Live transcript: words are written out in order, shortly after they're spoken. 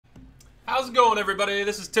How's it going, everybody?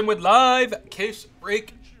 This is Tim with live case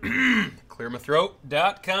break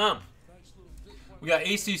clearmythroat.com. We got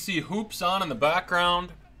ACC hoops on in the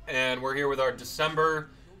background, and we're here with our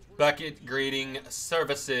December Beckett grading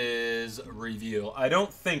services review. I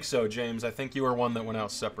don't think so, James. I think you were one that went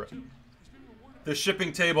out separate. The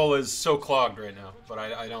shipping table is so clogged right now, but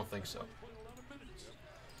I don't think so.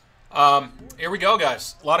 Here we go,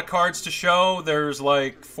 guys. A lot of cards to show. There's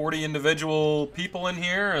like 40 individual people in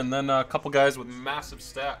here, and then a couple guys with massive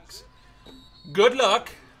stacks. Good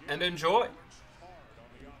luck and enjoy.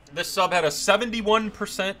 This sub had a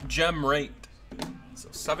 71% gem rate. So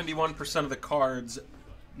 71% of the cards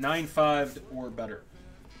 9-5'd or better.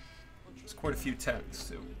 There's quite a few 10s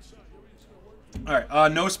too.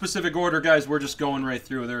 Alright, no specific order, guys. We're just going right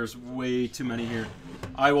through. There's way too many here.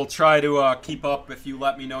 I will try to keep up. If you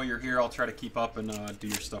let me know you're here, I'll try to keep up and do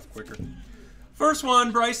your stuff quicker. First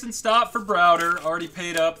one, Bryson Stott for Browder. Already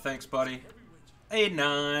paid up. Thanks, buddy. A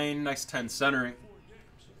 9. Nice 10 centering.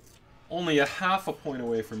 Only a half a point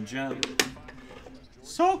away from gem.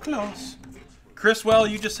 So close. Chris, well,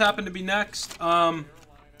 you just happen to be next.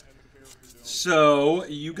 So,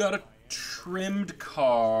 you got a trimmed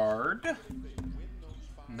card.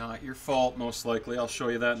 Not your fault, most likely. I'll show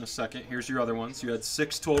you that in a second. Here's your other ones. You had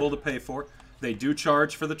 6 total to pay for. They do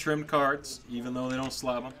charge for the trimmed cards, even though they don't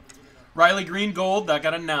slab them. Riley Green Gold, that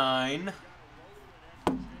got a 9.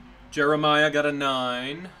 Jeremiah got a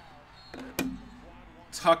 9.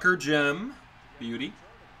 Tucker Gem, beauty.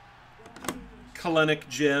 Kalenic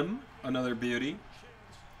Gem, another beauty.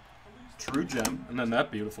 True Gem, and then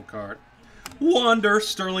that beautiful card. Wander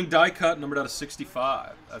Sterling die cut, numbered out of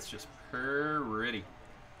 65. That's just pretty.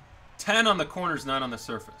 10 on the corners, 9 on the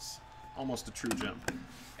surface. Almost a true gem.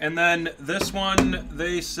 And then this one,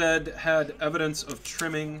 they said, had evidence of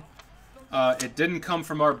trimming. It didn't come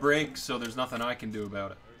from our break, so there's nothing I can do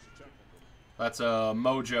about it. That's a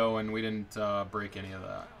Mojo, and we didn't break any of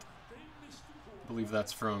that. I believe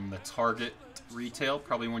that's from the Target retail,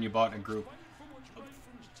 probably when you bought in a group.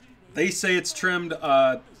 They say it's trimmed.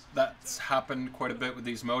 That's happened quite a bit with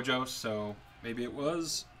these Mojos, so maybe it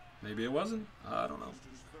was, maybe it wasn't. I don't know.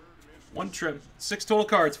 1 trim. 6 total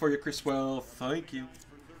cards for you, Chriswell. Thank you.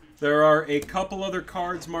 There are a couple other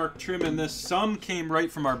cards marked trim in this. Some came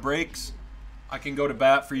right from our breaks. I can go to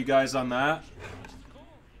bat for you guys on that,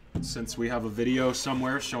 since we have a video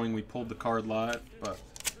somewhere showing we pulled the card live, but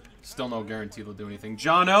still no guarantee they'll do anything.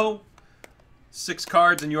 John O, 6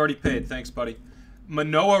 cards and you already paid. Thanks, buddy.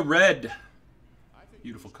 Manoa Red.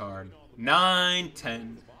 Beautiful card. 9,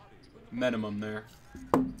 10. Minimum there.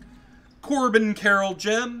 Corbin Carroll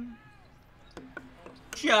Gem.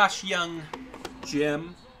 Josh Young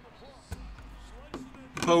Gem.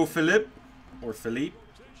 Bo Philippe, or Philippe,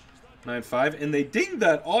 9-5. And they dinged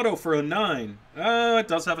that auto for a 9. It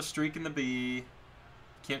does have a streak in the B.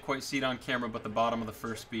 Can't quite see it on camera, but the bottom of the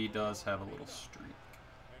first B does have a little streak.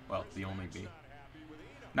 Well, the only B.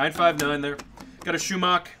 9-5-9 there. Got a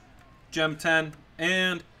Schumach, Gem 10.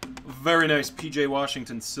 And very nice PJ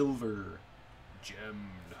Washington Silver.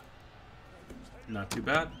 Gemmed. Not too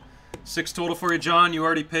bad. 6 total for you, John. You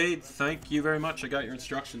already paid. Thank you very much. I got your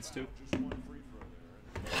instructions, too.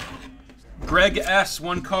 Greg S.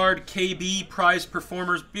 1 card. KB Prize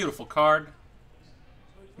Performers. Beautiful card.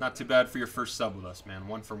 Not too bad for your first sub with us, man.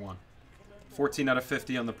 1 for 1. 14 out of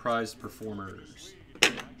 50 on the Prize Performers.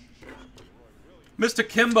 Mr.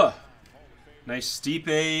 Kimba. Nice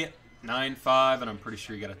Stipe. 9-5, and I'm pretty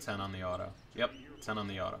sure you got a 10 on the auto. Yep, 10 on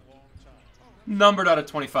the auto. Numbered out of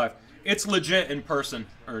 25. It's legit in person,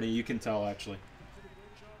 Ernie. You can tell, actually.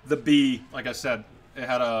 The B, like I said, it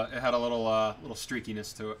had a little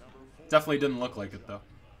streakiness to it. Definitely didn't look like it, though.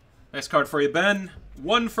 Nice card for you, Ben.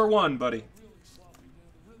 1 for 1, buddy.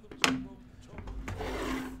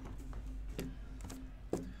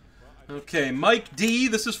 Okay, Mike D.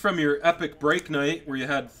 This is from your epic break night where you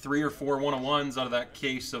had 3 or 4 101s out of that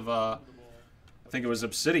case of, I think it was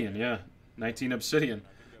Obsidian, yeah. 19 Obsidian.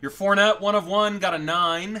 Your Fournette 1 of 1 got a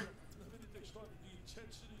 9.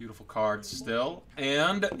 Beautiful card still.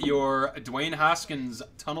 And your Dwayne Haskins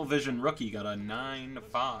Tunnel Vision rookie got a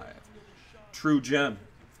 9-5. True gem.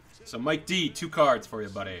 So Mike D, 2 cards for you,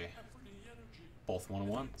 buddy. Both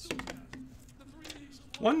 101s.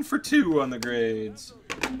 1 for 2 on the grades.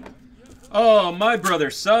 Oh, my brother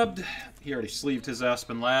subbed. He already sleeved his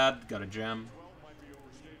Aspen Lad. Got a gem.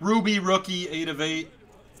 Ruby Rookie, 8 of 8.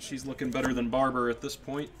 She's looking better than Barber at this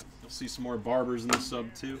point. You'll see some more Barbers in the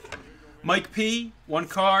sub, too. Mike P, 1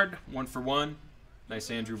 card. 1 for 1.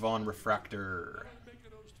 Nice Andrew Vaughn Refractor.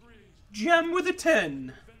 Gem with a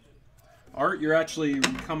 10. Art, you're actually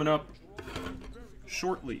coming up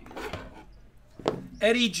shortly.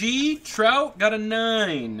 Eddie G. Trout got a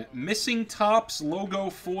 9. Missing Tops logo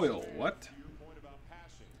foil. What?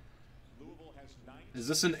 Is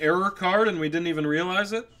this an error card and we didn't even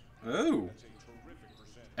realize it? Oh.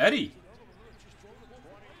 Eddie.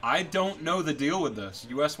 I don't know the deal with this.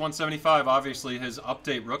 US 175, obviously his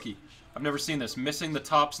update rookie. I've never seen this. Missing the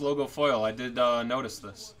Topps logo foil. I did notice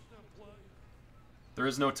this. There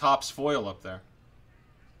is no Topps foil up there.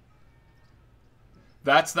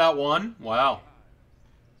 That's that one? Wow.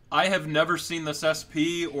 I have never seen this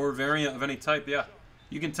SP or variant of any type. Yeah.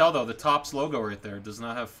 You can tell, though, the Topps logo right there does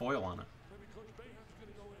not have foil on it.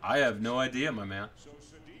 I have no idea, my man.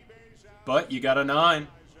 But you got a 9.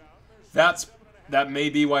 That may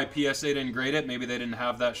be why PSA didn't grade it. Maybe they didn't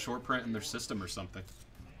have that short print in their system or something.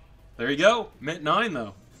 There you go. Mint 9,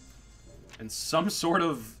 though. And some sort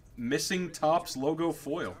of missing Topps logo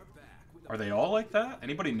foil. Are they all like that?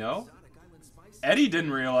 Anybody know? Eddie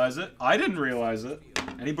didn't realize it. I didn't realize it.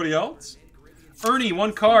 Anybody else? Ernie,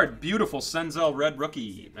 1 card. Beautiful Senzel red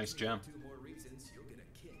rookie. Nice gem.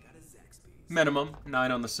 Minimum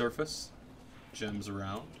 9 on the surface. Gems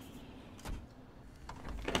around.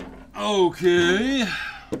 Okay.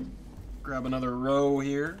 Grab another row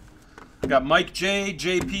here. Got Mike J,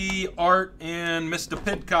 JP, Art, and Mr.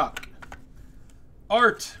 Pidcock.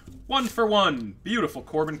 Art, 1 for 1. Beautiful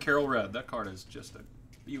Corbin Carroll red. That card is just a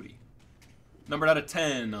beauty. Numbered out of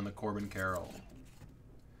 10 on the Corbin Carroll.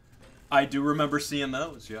 I do remember seeing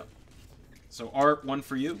those, yep. So Art, 1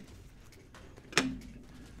 for you.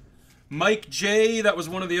 Mike J, that was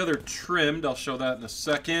one of the other trimmed. I'll show that in a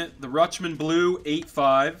second. The Rutschman Blue,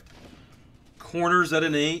 8.5. Corners at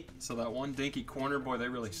an 8. So that one dinky corner, boy, they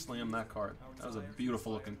really slammed that card. That was a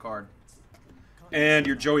beautiful looking card. And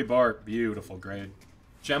your Joey Bart, beautiful grade.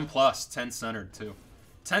 Gem Plus, 10 centered too.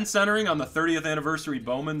 10 centering on the 30th anniversary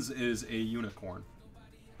Bowman's is a unicorn.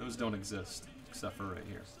 Those don't exist, except for right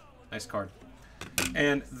here. Nice card.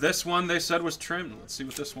 And this one they said was trimmed. Let's see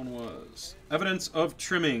what this one was. Evidence of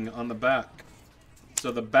trimming on the back.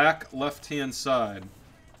 So the back left-hand side.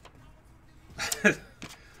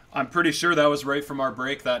 I'm pretty sure that was right from our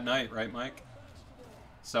break that night, right, Mike?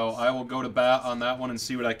 So I will go to bat on that one and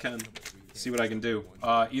see what I can do.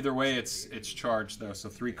 Either way, it's charged though. So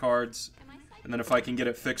 3 cards, and then if I can get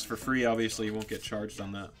it fixed for free, obviously you won't get charged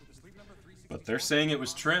on that. But they're saying it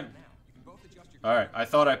was trimmed. All right, I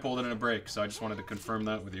thought I pulled it in a break, so I just wanted to confirm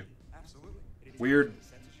that with you. Weird.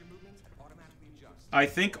 I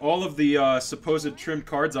think all of the supposed trimmed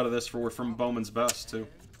cards out of this were from Bowman's Best too.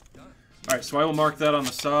 All right, so I will mark that on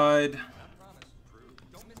the side.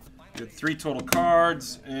 You had 3 total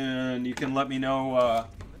cards, and you can let me know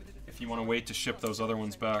if you want to wait to ship those other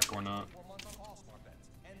ones back or not.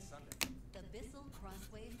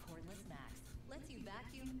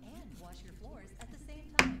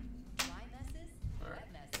 All right,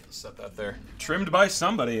 set that there. Trimmed by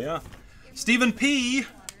somebody, yeah. Stephen P,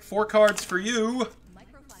 4 cards for you.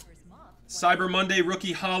 Cyber Monday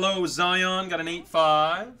rookie hollow Zion got an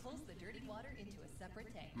 8.5.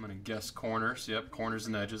 I'm going to guess corners. Yep, corners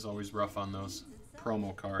and edges. Always rough on those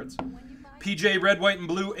promo cards. PJ Red, White, and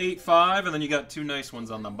Blue, 8.5. And then you got 2 nice ones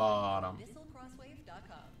on the bottom.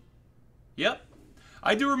 Yep.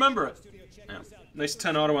 I do remember it. Yeah. Nice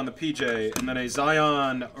 10 auto on the PJ. And then a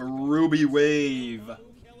Zion Ruby Wave.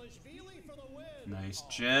 Nice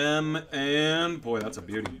gem. And, boy, that's a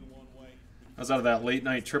beauty. I was out of that late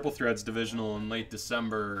night Triple Threads divisional in late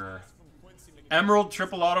December. Emerald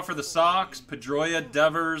triple auto for the Sox, Pedroia,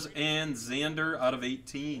 Devers, and Xander out of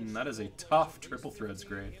 18. That is a tough Triple Threads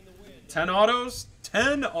grade. 10 autos?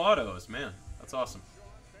 10 autos, man. That's awesome.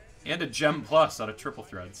 And a Gem Plus out of Triple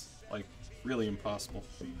Threads. Like, really impossible.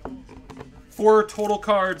 4 total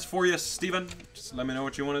cards for you, Steven. Just let me know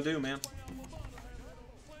what you want to do, man.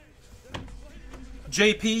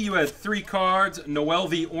 JP, you had 3 cards. Noel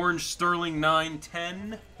V. Orange Sterling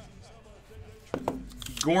 9/10.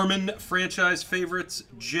 Gorman franchise favorites,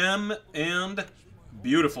 Gem, and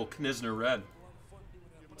beautiful Knizner Red.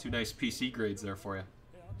 2 nice PC grades there for you.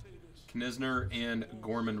 Knizner and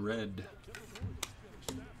Gorman Red.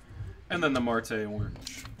 And then the Marte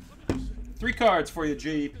Orange. 3 cards for you,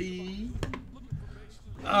 JP.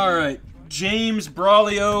 All right, James,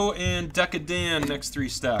 Braulio, and Decadan, next 3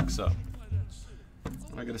 stacks up.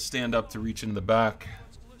 I got to stand up to reach into the back.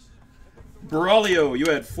 Braulio, you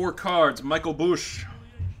had 4 cards. Michael Bush,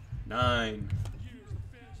 9.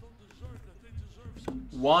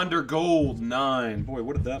 Wander Gold, 9. Boy,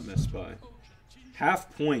 what did that miss by?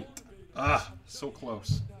 Half point. Ah, so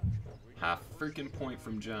close. Half freaking point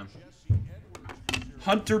from Gem.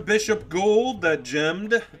 Hunter Bishop Gold, that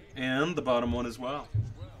gemmed. And the bottom one as well.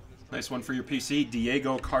 Nice one for your PC.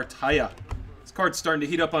 Diego Cartaya. This card's starting to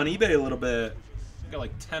heat up on eBay a little bit. Got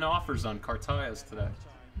like 10 offers on Cartayas today.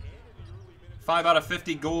 5 out of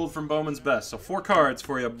 50 gold from Bowman's Best. So 4 cards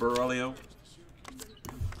for you, Borrelio.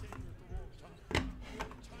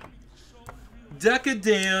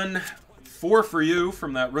 Decadan. 4 for you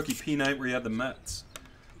from that rookie P night where you had the Mets.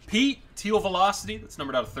 Pete, Teal Velocity. That's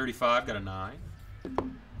numbered out of 35. Got a 9.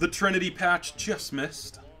 The Trinity patch just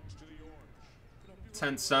missed.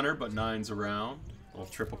 10 center, but 9's around. A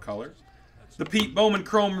little triple color. The Pete Bowman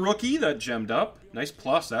Chrome rookie that gemmed up. Nice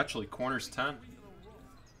plus, actually. Corners 10.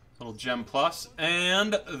 Little gem plus.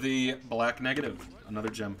 And the black negative. Another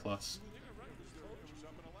gem plus.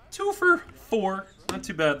 2 for 4. Not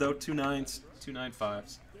too bad, though. 2 9s, 2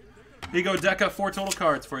 9.5s. Here you go, Deca. 4 total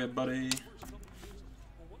cards for you, buddy.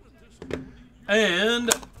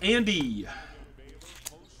 And Andy.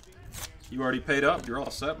 You already paid up. You're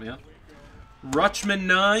all set, man. Rutschman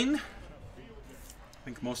 9. I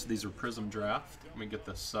think most of these are Prism Draft. Let me get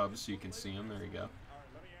the subs so you can see them. There you go.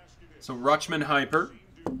 So Rutschman Hyper.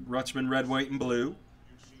 Rutschman Red, White, and Blue.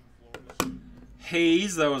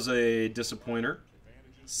 Hayes, that was a disappointer.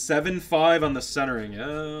 7-5 on the centering.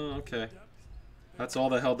 Oh, okay. That's all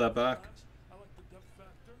that held that back.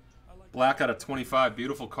 Black out of 25.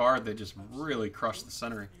 Beautiful card. They just really crushed the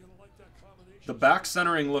centering. The back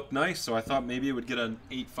centering looked nice, so I thought maybe it would get an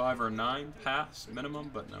 8-5 or a 9 pass minimum,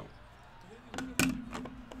 but no.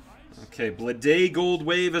 Okay, Blade Gold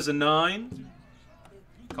Wave is a 9.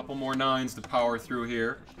 A couple more 9s to power through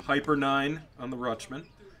here. Hyper 9 on the Rutschman.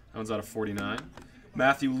 That one's out of 49.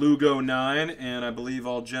 Matthew Lugo 9, and I believe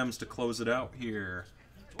all gems to close it out here.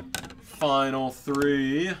 Final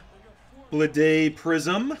 3. Blade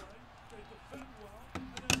Prism.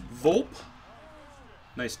 Volpe.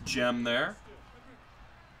 Nice gem there.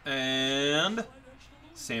 And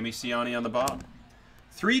Sammy Ciani on the bottom.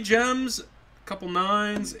 3 gems, a couple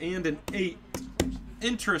 9s, and an 8.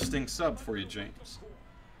 Interesting sub for you, James.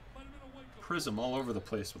 Prism all over the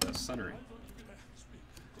place with that centering.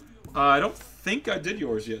 I don't think I did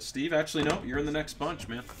yours yet, Steve. Actually, no. You're in the next bunch,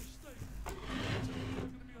 man.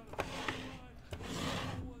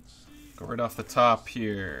 Go right off the top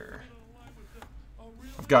here.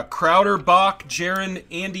 I've got Crowder, Bach, Jaron,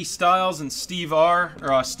 Andy Styles, and Steve R.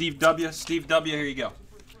 Or Steve W. Steve W, here you go.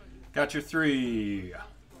 Got your 3.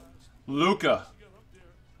 Luca.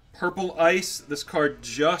 Purple Ice. This card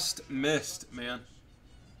just missed, man.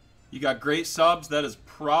 You got great subs. That is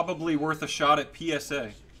probably worth a shot at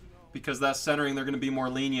PSA. Because that centering they're going to be more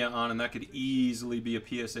lenient on, and that could easily be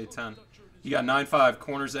a PSA 10. You got 9-5,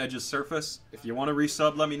 corners, edges, surface. If you want to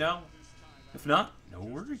resub, let me know. If not, no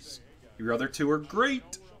worries. Your other 2 are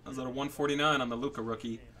great. I was at a 149 on the Luca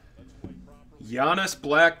rookie. Giannis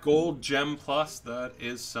Black Gold Gem Plus. That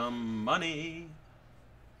is some money.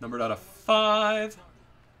 Numbered out of 5.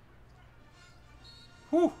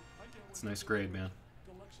 Whew. It's a nice grade, man.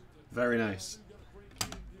 Very nice.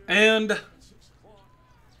 And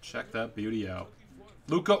check that beauty out.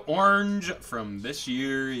 Luca Orange from this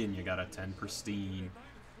year, and you got a 10 pristine.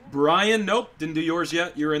 Brian, nope, didn't do yours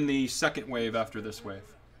yet. You're in the second wave after this wave.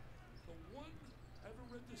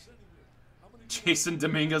 Jason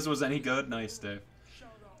Dominguez was any good? Nice, Dave.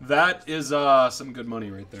 That is some good money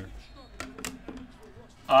right there.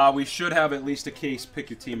 We should have at least a case. Pick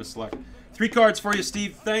your team a select. 3 cards for you,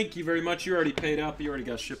 Steve. Thank you very much. You already paid up. You already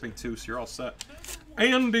got shipping too, so you're all set.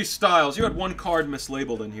 Andy Styles. You had 1 card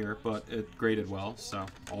mislabeled in here, but it graded well, so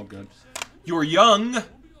all good. You're young.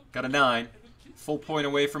 Got a 9. Full point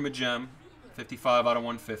away from a gem. 55 out of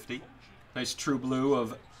 150. Nice true blue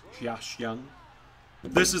of Josh Young.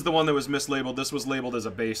 This is the one that was mislabeled. This was labeled as a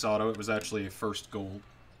base auto. It was actually a first gold.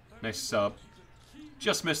 Nice sub.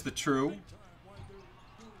 Just missed the true.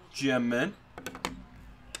 Gem mint.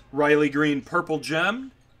 Riley Green purple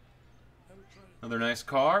gem. Another nice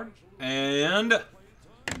card. And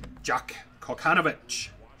Jack Kokanovic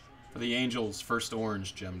for the Angels. First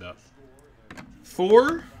orange gemmed up.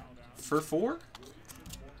 4 for 4?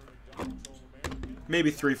 Maybe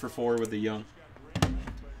 3 for 4 with the young.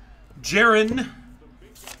 Jaron.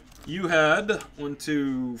 You had 1,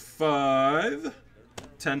 2, 5,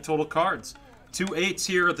 10 total cards. 2 8s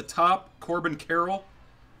here at the top. Corbin Carroll.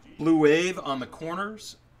 Blue Wave on the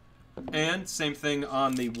corners. And same thing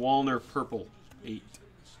on the Walner purple 8.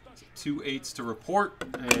 So 2 8s to report.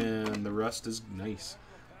 And the rest is nice.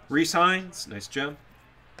 Reese Hines. Nice gem.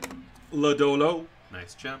 Lodolo.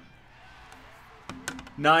 Nice gem.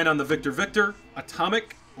 9 on the Victor.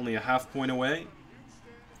 Atomic. Only a half point away.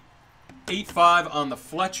 8-5 on the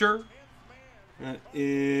Fletcher. That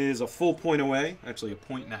is a full point away. Actually, a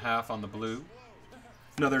 1.5 on the blue.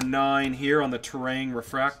 Another 9 here on the Terrain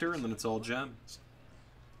Refractor, and then it's all gems.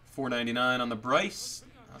 4.99 on the Bryce.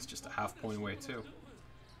 That's just a half point away, too.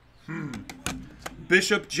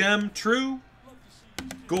 Bishop Gem True.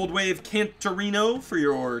 Gold Wave Cantorino for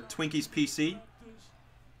your Twinkies PC.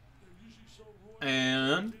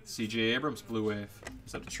 And C.J. Abrams Blue Wave.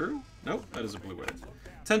 Is that true? Nope, that is a Blue Wave.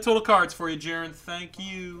 10 total cards for you, Jaron. Thank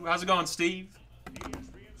you. How's it going, Steve?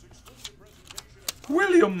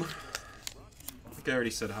 William. I think I already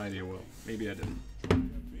said hi to you, Will. Maybe I didn't.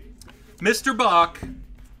 Mr. Bach.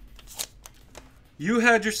 You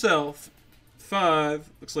had yourself 5,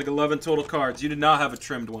 looks like 11 total cards. You did not have a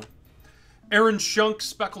trimmed one. Aaron Shunk,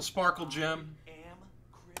 Speckle Sparkle Gem.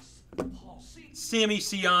 Sammy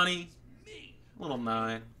Ciani, little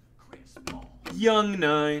 9. Young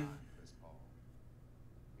 9.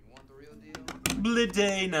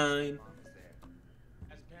 Bliday 9.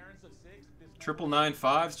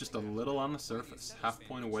 999 just a little on the surface. Half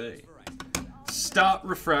point away. Stott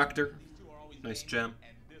Refractor. Nice gem.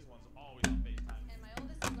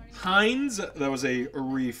 Hines, that was a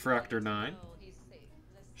Refractor 9.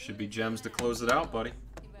 Should be gems to close it out, buddy.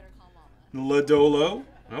 Lodolo.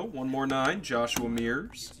 Oh, one more 9. Joshua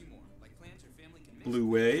Mears. Blue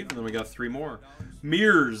Wave. And then we got 3 more.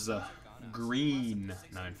 Mears. Green.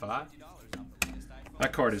 9.5.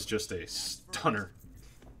 That card is just a stunner.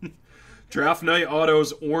 Draft Night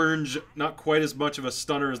Autos Orange. Not quite as much of a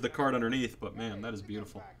stunner as the card underneath, but man, that is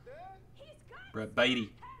beautiful. Brett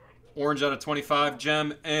Beatty. Orange out of 25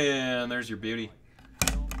 gem. And there's your beauty.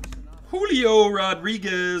 Julio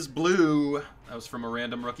Rodriguez Blue. That was from a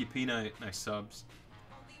random rookie P night. Nice subs.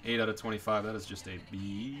 8 out of 25. That is just a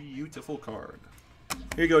beautiful card.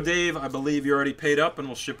 Here you go, Dave. I believe you already paid up, and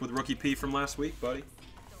we'll ship with rookie P from last week, buddy.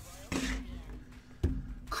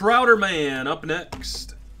 Crowder Man up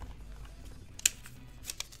next.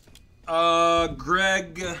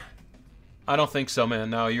 Greg. I don't think so, man.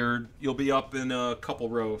 No, you'll be up in a couple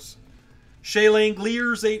rows. Shea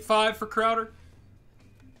Langeliers 8.5 for Crowder.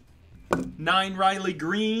 9 Riley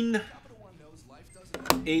Green.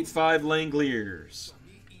 8.5 Langeliers.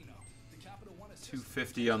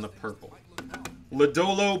 250 on the purple.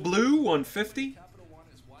 Lodolo Blue 150.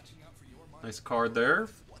 Nice card there.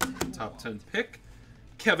 Top 10 pick.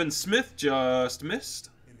 Kevin Smith just missed.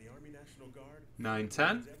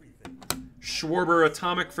 910. Schwarber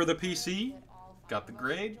Atomic for the PC. Got the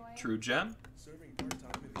grade. True gem.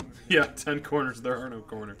 Yeah, 10 corners. There are no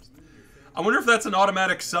corners. I wonder if that's an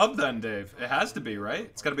automatic sub then, Dave. It has to be, right?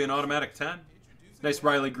 It's got to be an automatic 10. Nice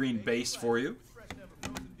Riley Green base for you.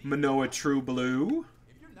 Manoa True Blue.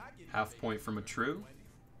 Half point from a True.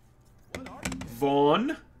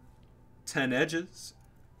 Vaughn. 10 edges.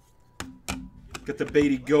 Got the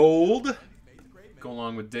Beatty Gold. Go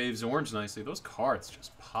along with Dave's Orange nicely. Those cards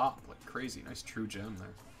just pop like crazy. Nice True gem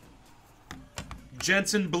there.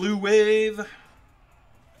 Jensen Blue Wave.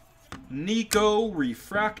 Nico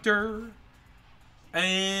Refractor.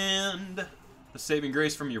 And the saving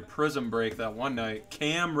grace from your Prism break that one night.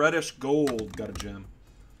 Cam Reddish Gold got a gem.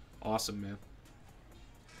 Awesome, man.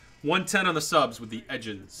 110 on the subs with the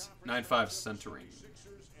edges. 9.5 centering.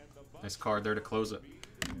 Nice card there to close it.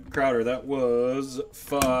 Crowder, that was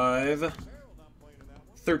 5.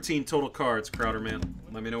 13 total cards, Crowder, man.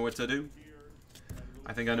 Let me know what to do.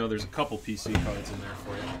 I think I know there's a couple PC cards in there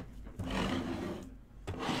for you.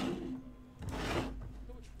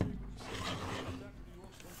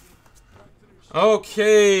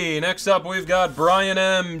 Okay, next up we've got Brian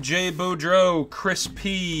M, Jay Boudreau, Chris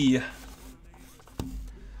P,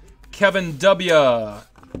 Kevin W,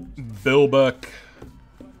 Bill Buck.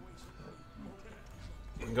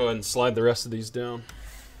 Go ahead and slide the rest of these down.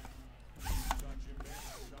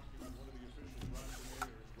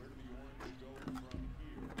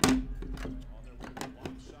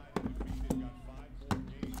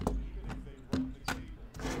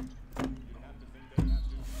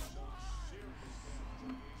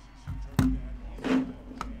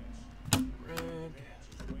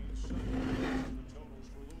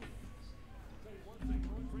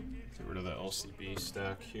 Get rid of the LCB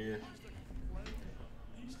stack here.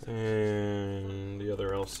 And the other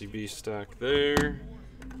LCB stack there.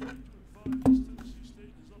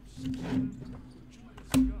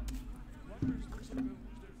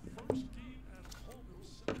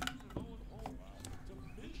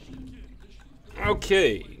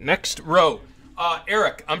 Okay, next row.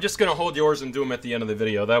 Eric, I'm just going to hold yours and do them at the end of the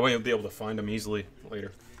video. That way you'll be able to find them easily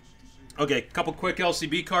later. Okay, couple quick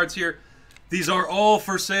LCB cards here. These are all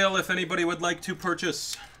for sale if anybody would like to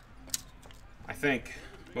purchase. I think.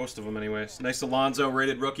 Most of them anyways. Nice Alonzo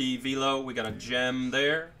rated rookie velo. We got a gem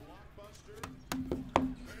there.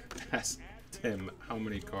 That's Tim. How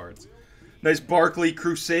many cards? Nice Barkley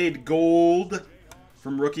Crusade Gold.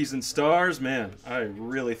 From Rookies and Stars, man, I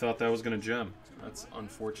really thought that was going to gem. That's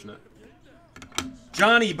unfortunate.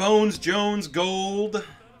 Johnny Bones Jones Gold.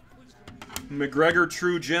 McGregor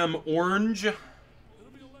True Gem Orange.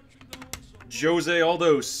 Jose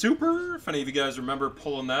Aldo Super. If any of you guys remember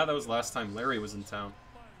pulling that, that was last time Larry was in town.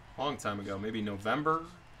 A long time ago. Maybe November,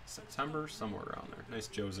 September, somewhere around there. Nice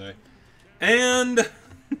Jose. And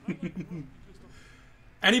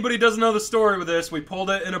anybody doesn't know the story with this, we pulled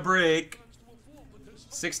it in a break.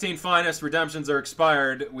 16 Finest redemptions are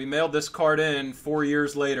expired. We mailed this card in 4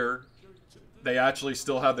 years later. They actually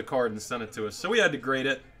still had the card and sent it to us. So we had to grade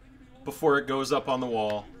it before it goes up on the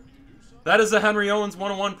wall. That is the Henry Owens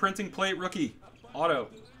 101 printing plate rookie auto.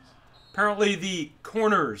 Apparently the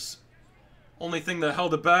corners, only thing that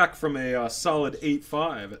held it back from a solid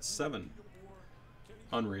 8.5 at 7.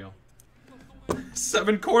 Unreal.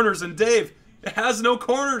 7 corners, and Dave, it has no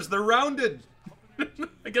corners. They're rounded.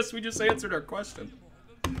 I guess we just answered our question.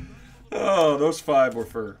 Oh, those 5 were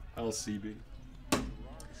for LCB.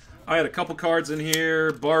 I had a couple cards in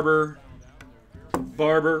here. Barber.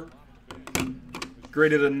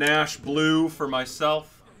 Graded a Nash Blue for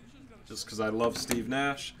myself, just because I love Steve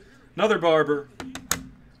Nash. Another Barber.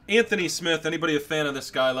 Anthony Smith. Anybody a fan of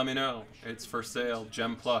this guy, let me know. It's for sale.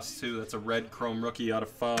 Gem Plus, too. That's a red chrome rookie out of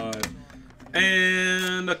 5.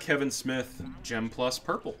 And a Kevin Smith Gem Plus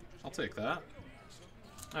purple. I'll take that.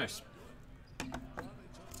 Nice.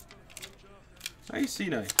 Nicey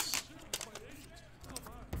nice.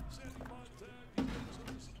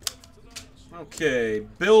 Okay,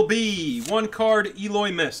 Bill B. 1 card,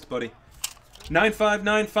 Eloy missed, buddy.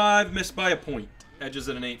 9595, missed by a point. Edges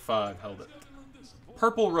at an 8.5, held it.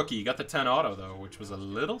 Purple rookie, got the 10 auto, though, which was a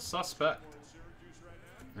little suspect.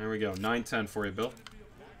 There we go, 910 for you, Bill.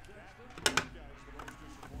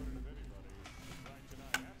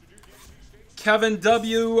 Kevin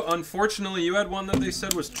W. Unfortunately, you had one that they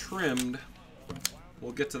said was trimmed.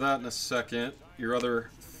 We'll get to that in a second. Your other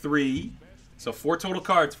 3. So 4 total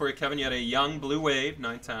cards for you, Kevin. You had a Young Blue Wave,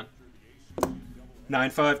 910.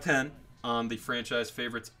 9510 on the franchise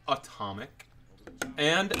favorites Atomic.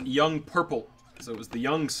 And Young Purple. So it was the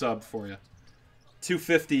Young sub for you.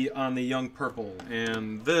 250 on the Young Purple.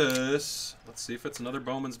 And this, let's see if it's another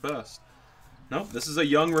Bowman's Best. Nope, this is a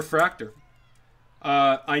Young Refractor.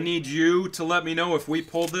 I need you to let me know if we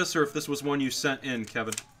pulled this or if this was one you sent in,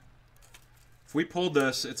 Kevin. If we pulled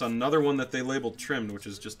this, it's another one that they labeled trimmed, which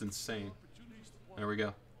is just insane. There we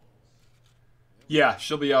go. Yeah,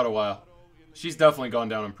 she'll be out a while. She's definitely gone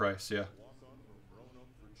down in price, yeah.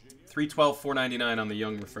 $312, $499 on the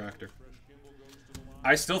Young Refractor.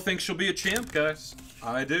 I still think she'll be a champ, guys.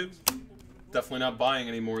 I do. Definitely not buying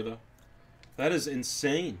anymore, though. That is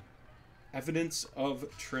insane. Evidence of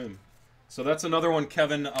trim. So that's another one,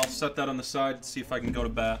 Kevin. I'll set that on the side, see if I can go to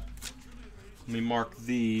bat. Let me mark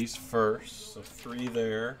these first. So 3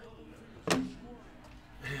 there. And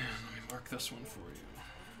let me mark this one for you.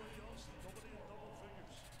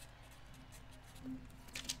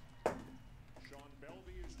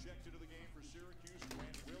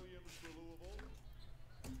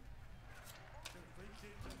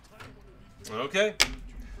 Okay.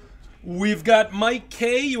 We've got Mike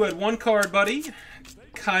K. You had 1 card, buddy.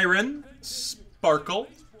 Kyron Sparkle,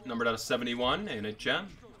 numbered out of 71, and a gem.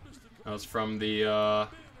 That was from the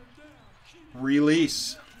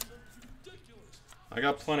release. I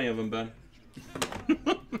got plenty of them, Ben.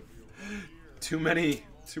 Too many.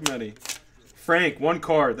 Frank, 1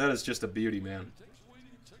 card. That is just a beauty, man.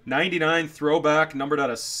 99 throwback, numbered out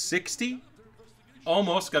of 60.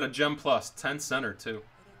 Almost got a gem plus. 10 center, too.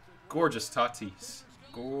 Gorgeous Tatis.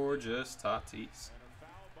 Gorgeous Tatis.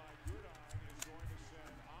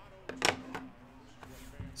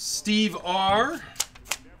 Steve R.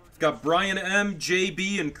 Got Brian M,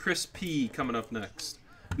 JB, and Chris P coming up next.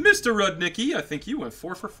 Mr. Rudnicki, I think you went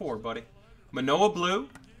 4 for 4, buddy. Manoa Blue.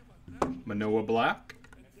 Manoa Black.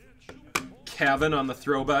 Kevin on the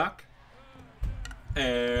throwback.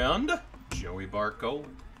 And Joey Barco.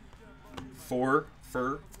 4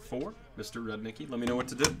 for 4. Mr. Rudnicki, let me know what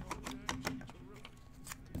to do.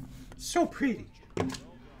 So pretty. All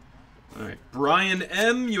right, Brian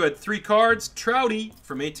M, you had 3 cards. Trouty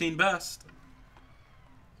from 18 Best.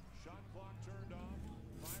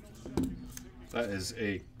 That is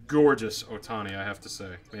a gorgeous Ohtani, I have to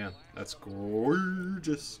say. Man, that's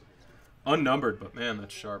gorgeous. Unnumbered, but man,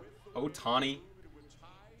 that's sharp. Ohtani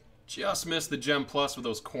just missed the Gem Plus with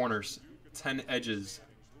those corners. 10 edges.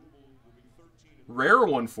 Rare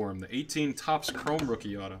one for him, the 18 Topps Chrome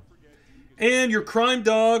Rookie Auto. And your Crime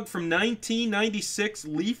Dog from 1996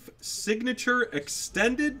 Leaf Signature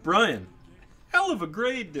Extended. Brian, hell of a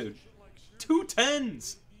grade, dude. 2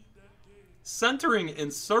 10s. Centering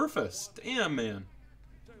in surface. Damn, man.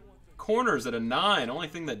 Corners at a 9. Only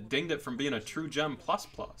thing that dinged it from being a true gem plus.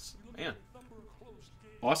 Man.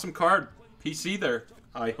 Awesome card. PC there.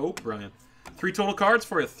 I hope, Brian. 3 total cards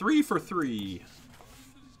for you. 3 for 3.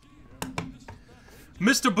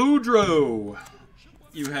 Mr. Boudreaux.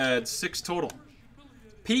 You had 6 total.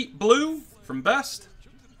 Pete Blue from Best.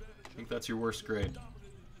 I think that's your worst grade.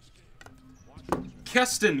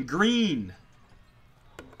 Keston Green.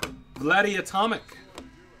 Vladdy Atomic.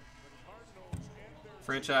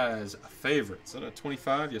 Franchise favorite. Is that a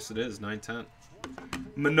 25? Yes, it is. 910.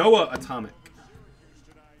 Manoa Atomic.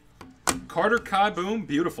 Carter Kaboom.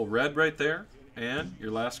 Beautiful red right there. And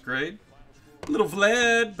your last grade. Little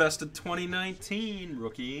Vlad. Best of 2019.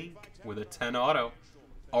 Rookie ink with a 10 auto.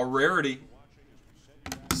 A rarity.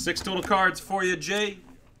 6 total cards for you, Jay.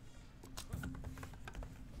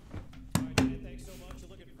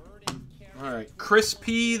 All right, Chris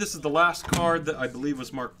P. This is the last card that I believe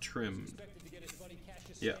was marked trimmed.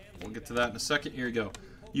 Yeah, we'll get to that in a second. Here you go.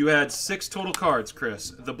 You had 6 total cards,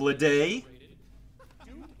 Chris. The Blade.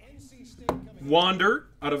 Wander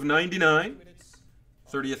out of 99.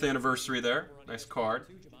 30th anniversary there. Nice card.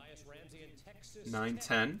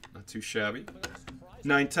 910. Not too shabby.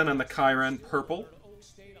 910 on the Chiron purple.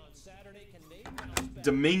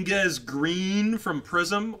 Dominguez Green from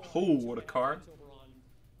Prism. Oh, what a card.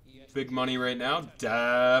 Big money right now.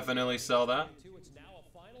 Definitely sell that.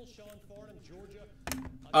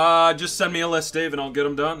 Just send me a list, Dave, and I'll get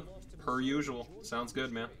them done. Per usual. Sounds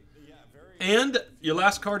good, man. And your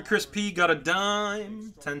last card, Chris P, got a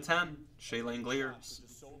dime. 10-10. Shea Langoliers.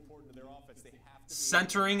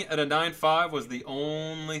 Centering at a 9.5 was the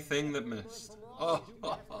only thing that missed. Oh,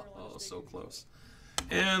 so close.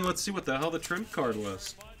 And let's see what the hell the trim card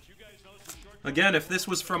was. Again, if this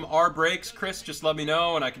was from our breaks, Chris, just let me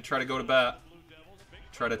know and I can try to go to bat.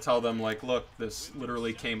 Try to tell them, like, look, this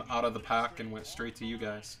literally came out of the pack and went straight to you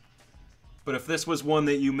guys. But if this was one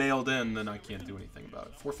that you mailed in, then I can't do anything about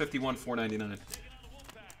it. 451, 499.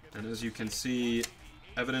 And as you can see,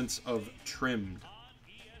 evidence of trimmed.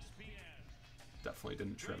 Definitely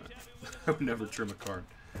didn't trim it. I would never trim a card.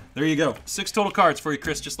 There you go. 6 total cards for you,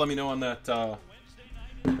 Chris. Just let me know on that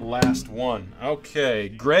last one. Okay,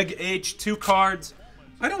 Greg H, 2 cards.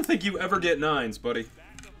 I don't think you ever get 9s, buddy.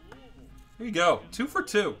 Here you go, 2 for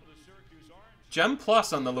 2. Gem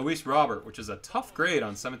Plus on the Luis Robert, which is a tough grade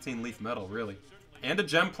on 17 Leaf Metal, really. And a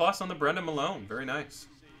Gem Plus on the Brendan Malone. Very nice.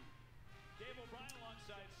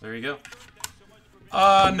 There you go.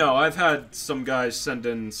 No, I've had some guys send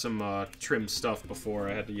in some trim stuff before.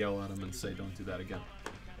 I had to yell at them and say, don't do that again.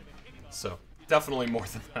 So, definitely more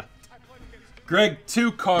than that. Greg,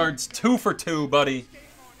 2 cards, 2 for 2, buddy.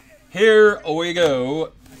 Here we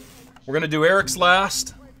go. We're going to do Eric's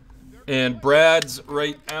last, and Brad's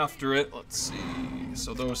right after it. Let's see.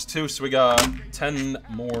 So those 2, so we got 10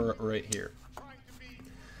 more right here.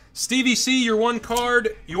 Stevie C, your 1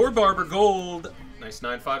 card, your Barber Gold. Nice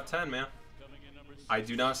 9.510, man. I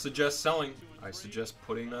do not suggest selling. I suggest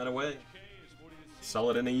putting that away. Sell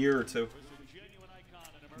it in a year or 2.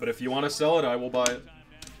 But if you want to sell it, I will buy it.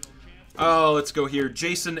 Oh, let's go here.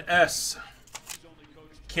 Jason S.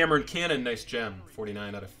 Cameron Cannon, nice gem.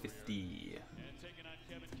 49 out of 50.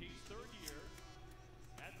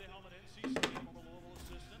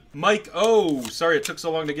 Mike O. Sorry it took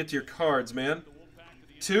so long to get to your cards, man.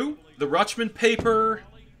 2. The Rutschman paper.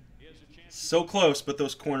 So close, but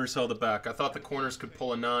those corners held it back. I thought the corners could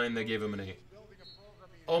pull a 9. They gave him an 8.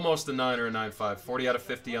 Almost a 9 or a 9.5. 40 out of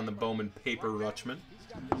 50 on the Bowman paper Rutschman.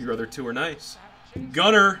 Your other 2 are nice.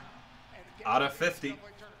 Gunner. Out of 50.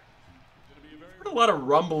 Heard a lot of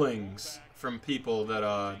rumblings from people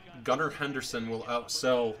that Gunnar Henderson will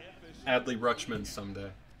outsell Adley Rutschman someday.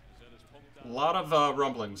 A lot of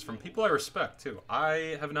rumblings from people I respect, too.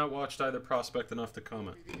 I have not watched either prospect enough to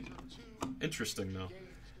comment. Interesting, though.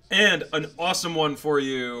 And an awesome one for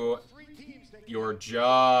you. Your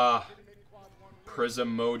Jaw.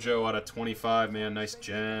 Prism Mojo out of 25, man. Nice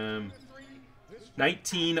gem.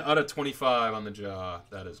 19 out of 25 on the Jaw.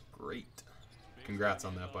 That is great. Congrats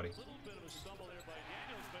on that, buddy.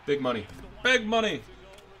 Big money. Big money!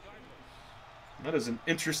 That is an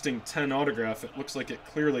interesting 10 autograph. It looks like it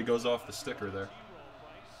clearly goes off the sticker there.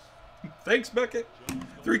 Thanks, Beckett.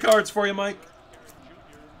 3 cards for you, Mike.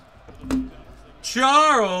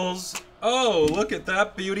 Charles! Oh, look at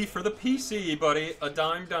that beauty for the PC, buddy. A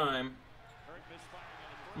dime.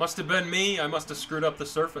 Must have been me. I must have screwed up the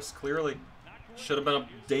surface, clearly. Should have been a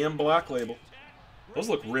damn black label. Those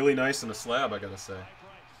look really nice in a slab, I gotta say.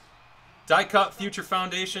 Die cut Future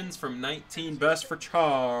Foundations from 19 best for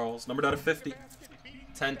Charles. Numbered out of 50.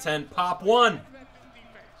 10-10 pop 1.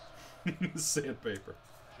 Sandpaper.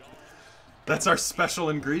 That's our special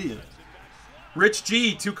ingredient. Rich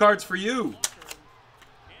G, 2 cards for you.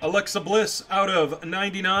 Alexa Bliss out of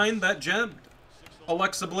 99, that gemmed.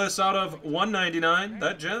 Alexa Bliss out of 199,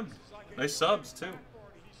 that gemmed. Nice subs, too.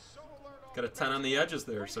 Got a 10 on the edges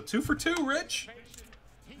there. So 2 for 2, Rich.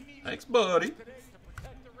 Thanks, buddy.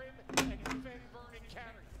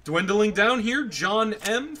 Dwindling down here, John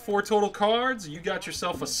M, 4 total cards. You got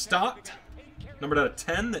yourself a Stott. Numbered out of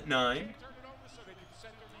 10, that 9.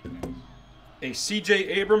 A CJ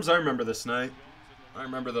Abrams, I remember this night. I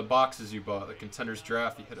remember the boxes you bought, the Contenders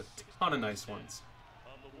Draft. You hit a ton of nice ones.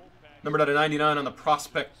 Numbered out of 99 on the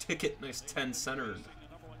Prospect Ticket. Nice 10 centered.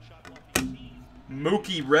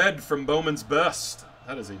 Mookie Red from Bowman's Best.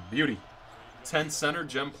 That is a beauty. 10 center,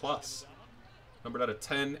 Gem Plus. Numbered out of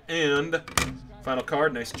 10. And final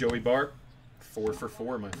card, nice Joey Bart. 4 for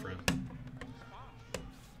 4, my friend.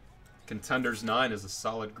 Contenders 9 is a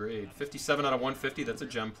solid grade. 57 out of 150, that's a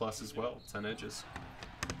Gem Plus as well. 10 edges.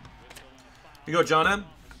 Here you go, John M.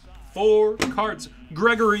 4 cards.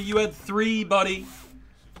 Gregory, you had 3, buddy.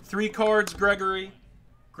 3 cards, Gregory.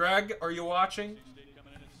 Greg, are you watching?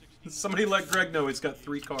 Somebody let Greg know he's got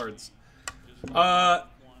 3 cards. 9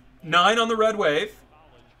 on the Red Wave.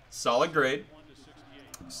 Solid grade.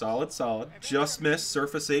 Solid, solid. Just missed,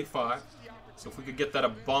 Surface 8.5. So if we could get that a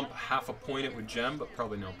bump, half a point, it would gem, but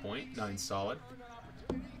probably no point. 9 solid.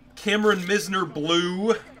 Cameron Misner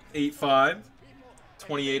Blue, 8.5.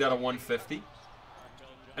 28 out of 150.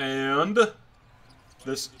 And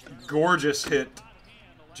this gorgeous hit,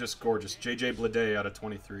 just gorgeous, JJ Bleday out of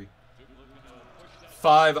 23.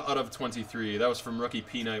 5 out of 23. That was from Rookie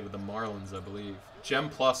P Night with the Marlins, I believe. Gem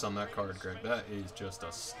Plus on that card, Greg. That is just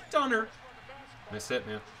a stunner. Nice hit,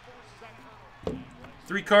 man.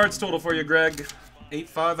 3 cards total for you, Greg. 8,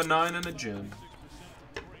 5, a 9, and a gem.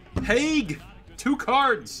 Haig, 2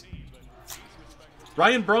 cards.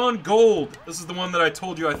 Ryan Braun Gold. This is the one that I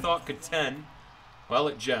told you I thought could 10. Well,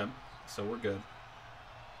 it gem, so we're good.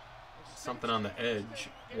 Something on the edge.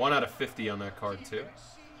 1 out of 50 on that card, too.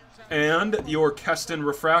 And your Keston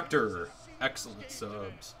Refractor. Excellent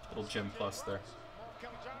subs. Little Gem Plus there.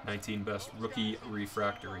 19 best rookie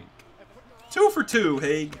refractor ink. 2 for 2,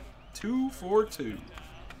 Haig. 2 for 2.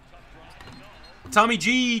 Tommy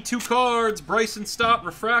G, 2 cards. Bryson Stott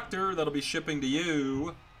Refractor. That'll be shipping to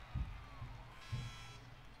you.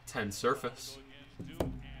 10 surface.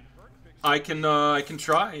 I can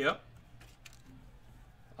try, yep.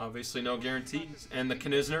 Obviously no guarantees. And the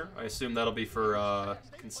Knizner, I assume that'll be for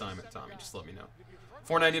consignment, Tommy. Just let me know.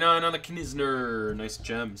 $4.99 on the Knizner. Nice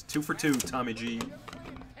gems. 2 for 2, Tommy G.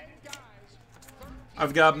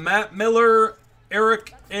 I've got Matt Miller,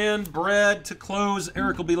 Eric, and Brad to close.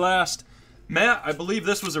 Eric will be last. Matt, I believe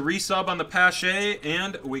this was a resub on the Pache,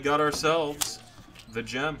 and we got ourselves the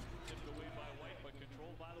gem.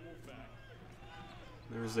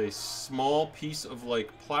 There's a small piece of, like,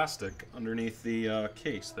 plastic underneath the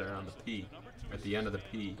case there on the P. At the end of the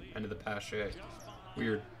P. End of the Pache.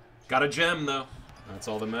 Weird. Got a gem, though. That's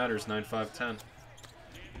all that matters. 9, 5, 10.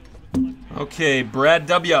 Okay, Brad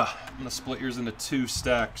W. I'm going to split yours into 2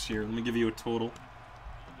 stacks here. Let me give you a total.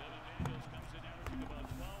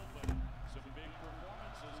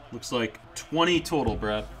 Looks like 20 total,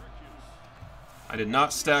 Brad. I did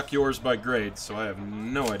not stack yours by grade, so I have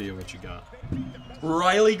no idea what you got.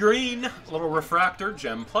 Riley Green, little refractor,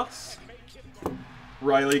 Gem Plus.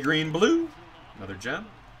 Riley Green Blue, another gem.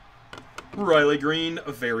 Riley Green,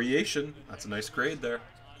 a variation. That's a nice grade there.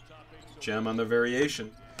 Gem on the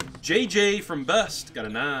variation. JJ from Best, got a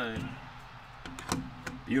 9.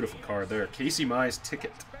 Beautiful card there. Casey Mize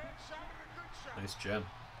Ticket. Nice gem.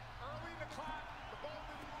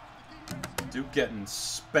 Duke getting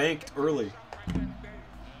spanked early.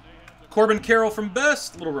 Corbin Carroll from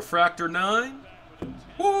Best, little refractor 9.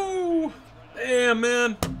 Woo! Damn,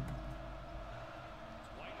 man.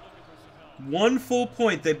 1 full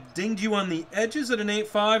point. They dinged you on the edges at an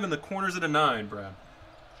 8.5 and the corners at a 9, Brad.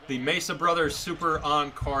 The Mesa Brothers Super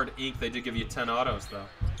On-Card ink. They did give you 10 autos, though.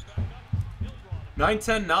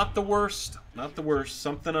 9-10, not the worst. Not the worst.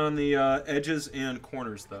 Something on the edges and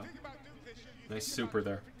corners, though. Nice super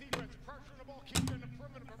there.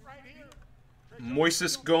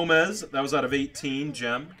 Moises Gomez. That was out of 18.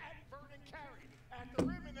 Gem.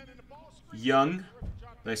 Young.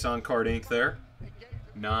 Nice on-card ink there.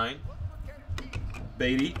 9.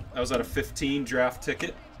 Beatty. That was out of 15. Draft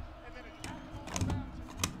ticket.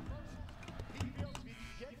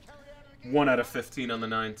 1 out of 15 on the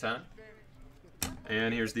 9-10.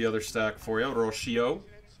 And here's the other stack for you. Rocio.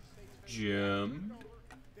 Gemmed.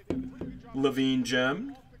 Levine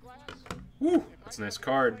gemmed. Woo! That's a nice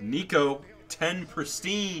card. Nico. 10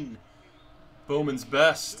 pristine. Bowman's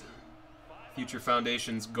best. Future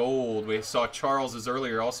Foundations gold. We saw Charles's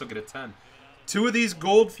earlier also get a 10. 2 of these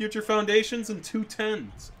gold Future Foundations and 2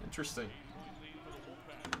 10s. Interesting.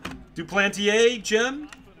 Duplantier gem.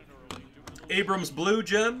 Abrams blue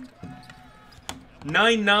gem.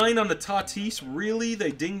 9-9 on the Tatis. Really?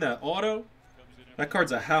 They ding that auto? That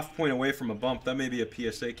card's a half point away from a bump. That may be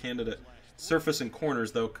a PSA candidate. Surface and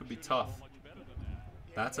corners, though, could be tough.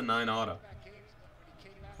 That's a 9 auto.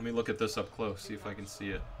 Let me look at this up close, see if I can see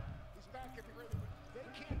it.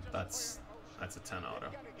 That's a 10 auto.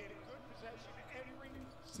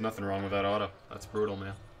 There's nothing wrong with that auto. That's brutal,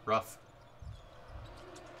 man. Rough.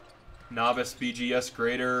 Novice BGS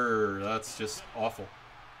grader, that's just awful.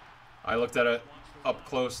 I looked at it up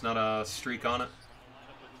close, not a streak on it.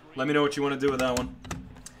 Let me know what you want to do with that one.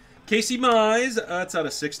 Casey Mize, that's out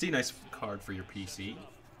of 60. Nice card for your PC.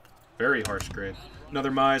 Very harsh grade. Another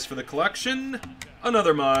Mize for the collection.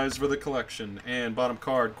 Another Mize for the collection. And bottom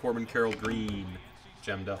card, Corbin Carroll Green.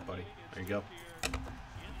 Gemmed up, buddy. There you go.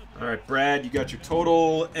 All right, Brad, you got your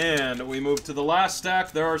total. And we move to the last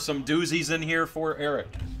stack. There are some doozies in here for Eric.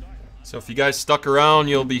 So if you guys stuck around,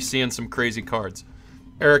 you'll be seeing some crazy cards.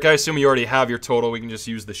 Eric, I assume you already have your total. We can just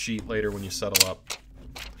use the sheet later when you settle up.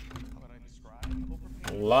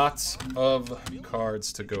 Lots of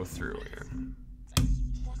cards to go through here.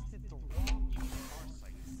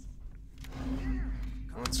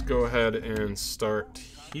 Let's go ahead and start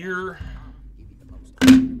here.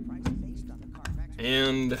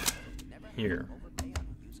 And here.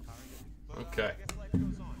 Okay.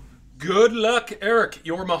 Good luck, Eric.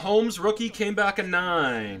 Your Mahomes rookie came back a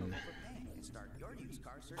 9.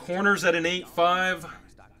 Corners at an 8.5.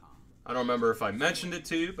 I don't remember if I mentioned it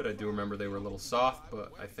to you, but I do remember they were a little soft.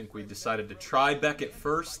 But I think we decided to try Beckett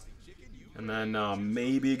first. And then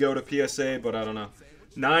maybe go to PSA, but I don't know.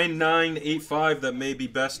 9.985, that may be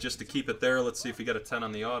best just to keep it there. Let's see if we got a 10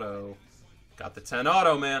 on the auto. Got the 10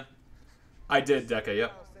 auto, man. I did, Deca,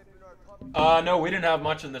 yep. No, we didn't have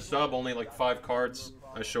much in the sub. Only like 5 cards.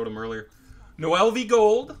 I showed him earlier. Noel V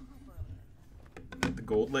Gold. Get the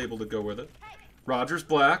gold label to go with it. Rogers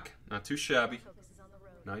Black. Not too shabby.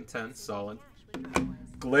 9-10, solid.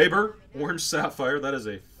 Glaber, Orange Sapphire. That is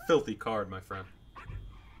a filthy card, my friend.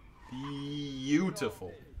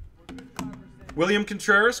 Beautiful. William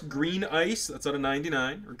Contreras, Green Ice. That's out of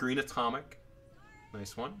 99. Or Green Atomic.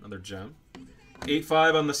 Nice one. Another gem.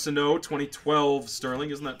 8.5 on the Sano. 2012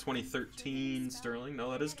 Sterling. Isn't that 2013 Sterling? No,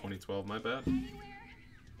 that is 2012. My bad.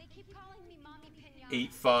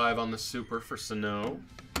 8.5 on the Super for Sano.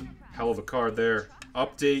 Hell of a card there.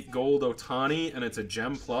 Update Gold Otani, and it's a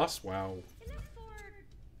Gem Plus. Wow.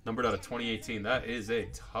 Numbered out of 2018. That is a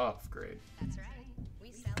tough grade.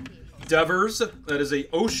 Devers, that is a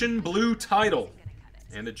Ocean Blue title.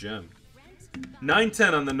 And a gem.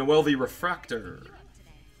 9.10 on the Noel V Refractor.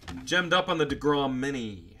 Gemmed up on the DeGrom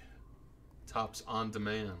Mini. Tops on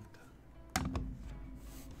demand.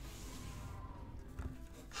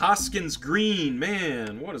 Hoskins Green.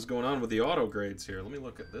 Man, what is going on with the auto grades here? Let me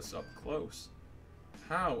look at this up close.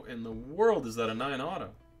 How in the world is that a 9 auto?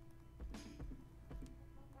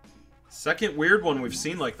 Second weird one we've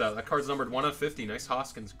seen like that. That card's numbered 1 of 50. Nice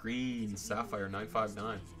Hoskins Green Sapphire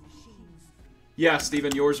 959. Yeah,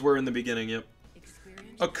 Steven, yours were in the beginning, yep.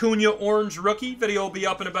 Acuna Orange Rookie. Video will be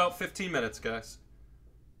up in about 15 minutes, guys.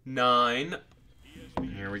 9.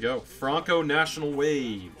 Here we go. Franco National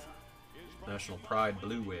Wave. National Pride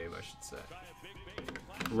Blue Wave, I should say.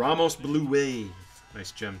 Ramos Blue Wave.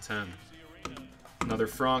 Nice Gem 10. Another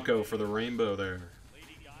Franco for the rainbow there.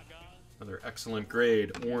 Another excellent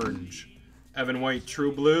grade. Orange. Evan White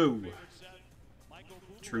True Blue.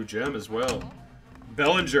 True Gem as well.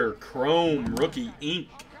 Bellinger Chrome Rookie Ink.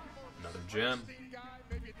 Another gem.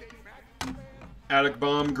 Attic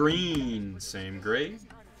Bomb Green. Same grade.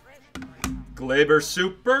 Glaber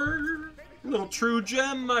Super. Little True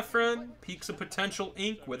Gem, my friend. Peaks of Potential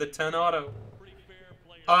Ink with a 10 auto.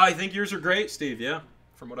 I think yours are great, Steve, yeah.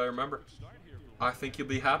 From what I remember. I think you'll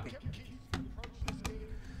be happy.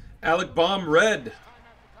 Alec Bomb Red.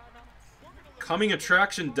 Coming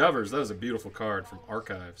Attraction Devers. That is a beautiful card from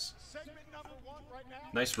Archives.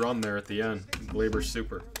 Nice run there at the end. Glaber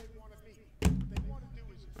Super.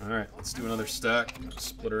 Alright, let's do another stack.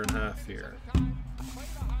 Split her in half here.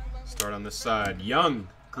 Start on this side. Young.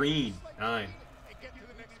 Green. 9.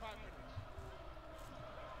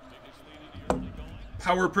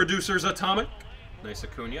 Power Producers Atomic. Nice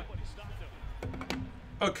Acuna.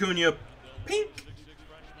 Acuna Pink.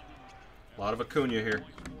 A lot of Acuna here.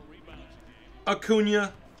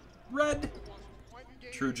 Acuna Red.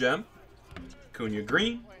 True Gem. Acuna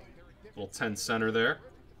Green. Little 10 center there.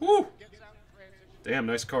 Woo! Damn,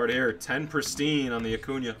 nice card here. 10 pristine on the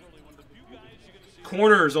Acuna.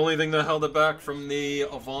 Corners, only thing that held it back from the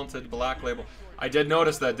vaunted black label. I did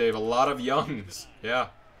notice that, Dave. A lot of youngs. Yeah.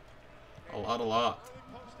 A lot.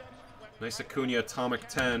 Nice Acuna Atomic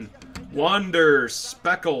 10. Wander,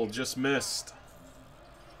 Speckle, just missed.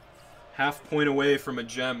 Half point away from a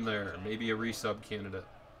gem there. Maybe a resub candidate.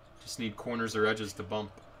 Just need corners or edges to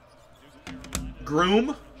bump.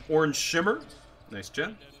 Groom, Orange Shimmer. Nice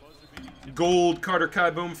gem. Gold Carter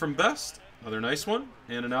Kai Boom from Best. Another nice one.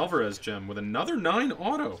 And an Alvarez gem with another 9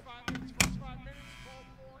 auto.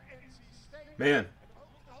 Man,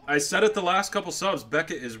 I said it the last couple subs.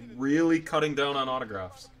 Beckett is really cutting down on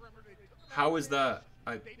autographs. How is that?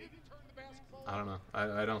 I don't know.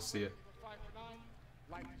 I don't see it.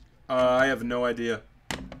 I have no idea.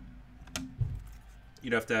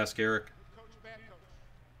 You'd have to ask Eric.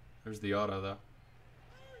 There's the auto, though.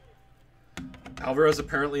 Alvarez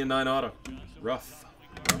apparently a 9 auto. Rough.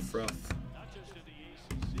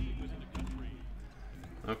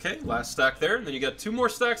 Okay, last stack there. And then you got 2 more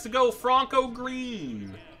stacks to go. Franco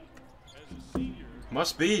Green.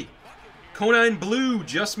 Must be. Conine Blue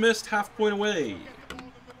just missed, half point away.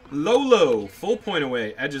 Lolo, full point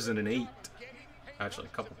away. Edges in an 8. Actually, a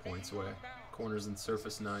couple points away. Corners and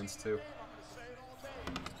surface 9s, too.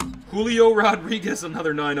 Julio Rodriguez,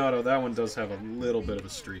 another 9 auto. That one does have a little bit of a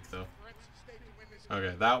streak, though.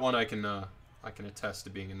 Okay, that one I can attest to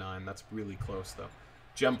being a 9. That's really close, though.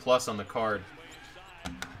 Gem Plus on the card.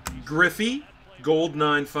 Griffey, Gold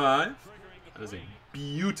 9.5. That is a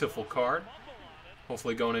beautiful card.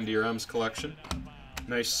 Hopefully going into your M's collection.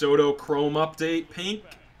 Nice Soto Chrome Update, pink.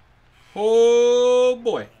 Oh,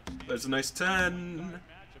 boy. There's a nice 10.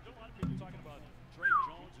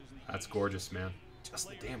 That's gorgeous, man. Just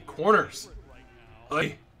the damn corners.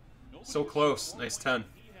 Oy. So close. Nice 10.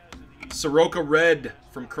 Soroka Red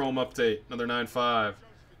from Chrome Update. Another 9.5.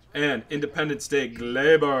 And Independence Day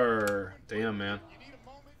Glaber. Damn, man.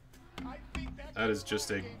 That is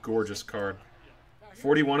just a gorgeous card.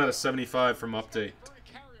 41 out of 75 from Update.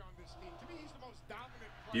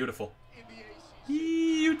 Beautiful.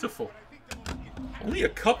 Beautiful. Only a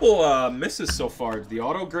couple misses so far. The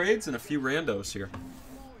auto grades and a few randos here.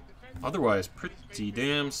 Otherwise, pretty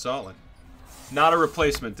damn solid. Not a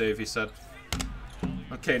replacement, Dave, he said.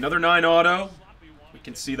 Okay, another 9 auto. We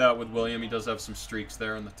can see that with William. He does have some streaks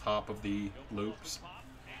there on the top of the loops.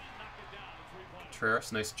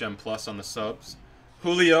 Contreras, nice Gem Plus on the subs.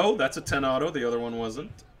 Julio, that's a 10 auto. The other one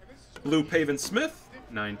wasn't. Blue Paven Smith,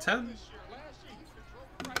 9-10.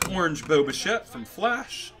 Orange Bo Bichette from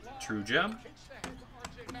Flash, true gem.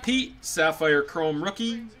 Pete, Sapphire Chrome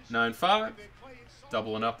Rookie, 9.5.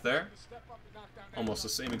 Doubling up there. Almost the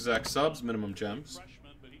same exact subs, minimum gems.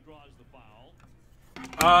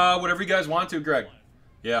 Whatever you guys want to, Greg.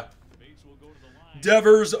 Yeah.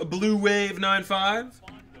 Devers Blue Wave 9.5.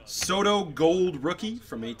 Soto Gold Rookie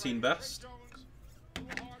from 18 Best.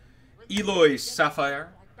 Eloy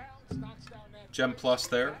Sapphire. Gem Plus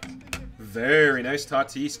there. Very nice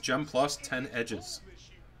Tatis. Gem Plus 10 edges.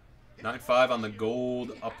 9.5 on the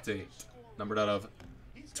Gold Update. Numbered out of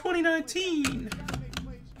 2019.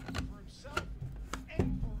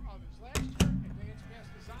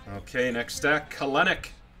 Okay, next stack. Kalenic.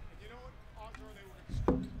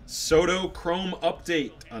 Soto Chrome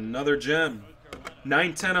Update. Another gem.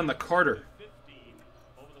 9.10 on the Carter.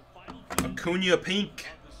 Acuna Pink.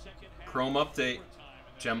 Chrome Update.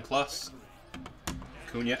 Gem Plus.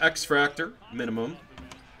 Acuna X-Fractor. Minimum.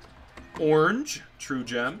 Orange. True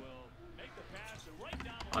gem.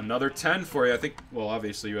 Another 10 for you. I think, well,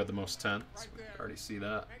 obviously you had the most 10. So we already see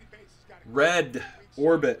that. Red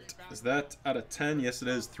Orbit. Is that out of 10? Yes, it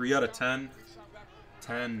is. 3 out of 10.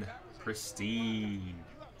 10. Pristine.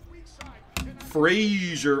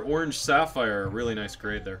 Frazier Orange Sapphire. Really nice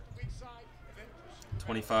grade there.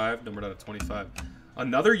 25. Numbered out of 25.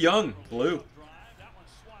 Another young blue.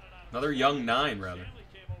 Another young 9, rather.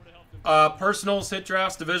 Personals, hit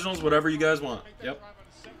drafts, divisionals, whatever you guys want. Yep.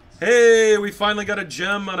 Hey, we finally got a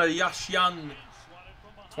gem on a Yash Young.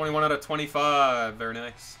 21 out of 25. Very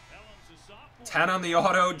nice. 10 on the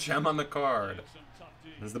auto, gem on the card.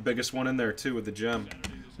 That's the biggest one in there, too, with the gem.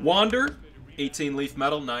 Wander, 18 leaf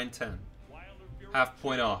metal, 9.10. Half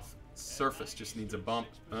point off. Surface just needs a bump.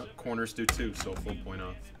 Corners do, too, so full point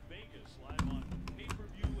off.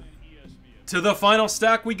 To the final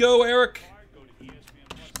stack we go, Eric.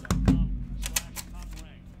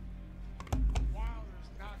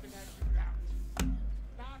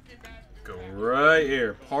 Go right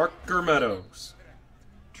here. Parker Meadows.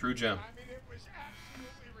 True gem.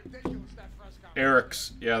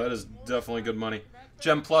 Eric's. Yeah, that is definitely good money.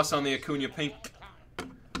 Gem Plus on the Acuna Pink.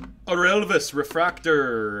 Elvis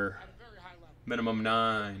Refractor. Minimum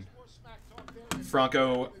 9.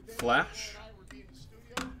 Franco Flash.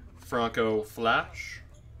 Franco Flash.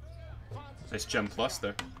 Nice gem plus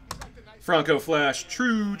there. Franco Flash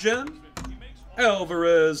True Gem.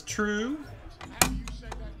 Alvarez True.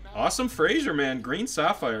 Awesome Frazier, man. Green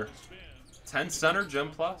Sapphire. 10 center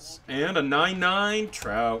gem plus. And a 9-9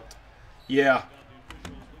 Trout. Yeah.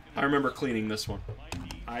 I remember cleaning this one.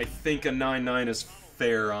 I think a 9-9 is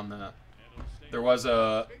fair on that. There was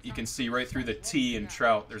a, you can see right through the T in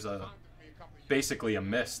Trout, there's a, basically a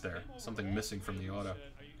miss there. Something missing from the auto.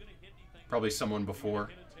 Probably someone before.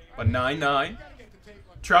 But 9-9.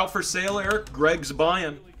 Trout for sale, Eric. Greg's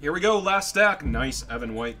buying. Here we go, last stack. Nice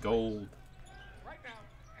Evan White gold.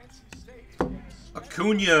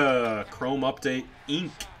 Acuna, Chrome Update,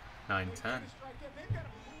 Ink, 9-10.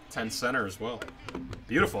 10 center as well.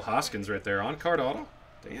 Beautiful Hoskins right there. On-card auto.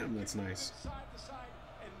 Damn, that's nice.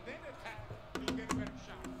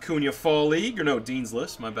 Acuna Fall League, or no, Dean's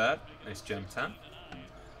List, my bad. Nice gem 10.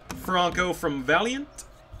 Franco from Valiant.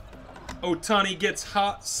 Ohtani gets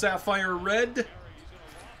hot Sapphire Red.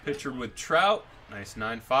 Pitcher with Trout. Nice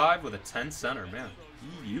 9-5 with a 10 center, man.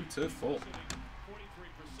 Beautiful.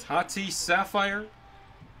 Tatis Sapphire.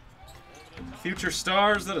 Future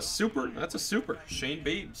Stars, is that a super? That's a super. Shane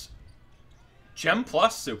Biebs. Gem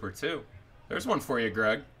Plus super, too. There's one for you,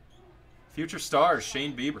 Greg. Future Stars,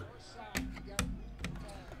 Shane Bieber.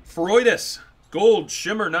 Freudis. Gold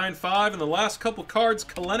Shimmer 9-5. And the last couple cards,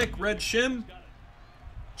 Kalenic Red Shim.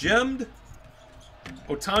 Gemmed.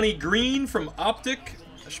 Ohtani Green from Optic.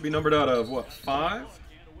 That should be numbered out of, what, 5?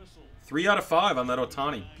 3 out of 5 on that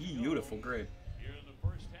Ohtani. Beautiful grade.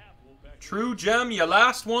 True Gem, your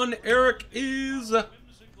last one, Eric, is...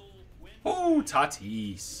 Oh,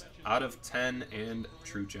 Tatis. Out of 10 and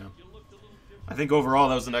True Gem. I think overall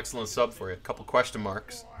that was an excellent sub for you. A couple question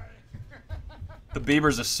marks. The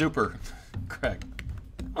Bieber's a super, Craig.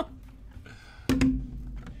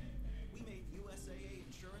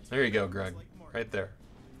 There you go, Greg. Right there.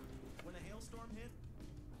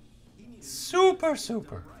 Super,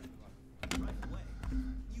 super.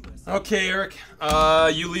 Okay, Eric.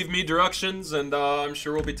 You leave me directions, and I'm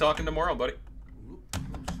sure we'll be talking tomorrow, buddy.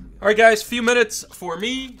 All right, guys. Few minutes for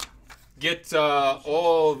me. Get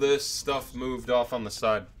all this stuff moved off on the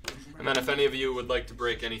side. And then if any of you would like to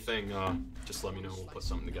break anything, just let me know. We'll put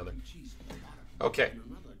something together. Okay.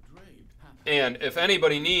 And if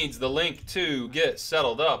anybody needs the link to get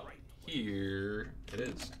settled up, here it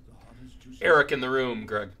is. Eric in the room,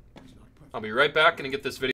 Greg. I'll be right back and get this video.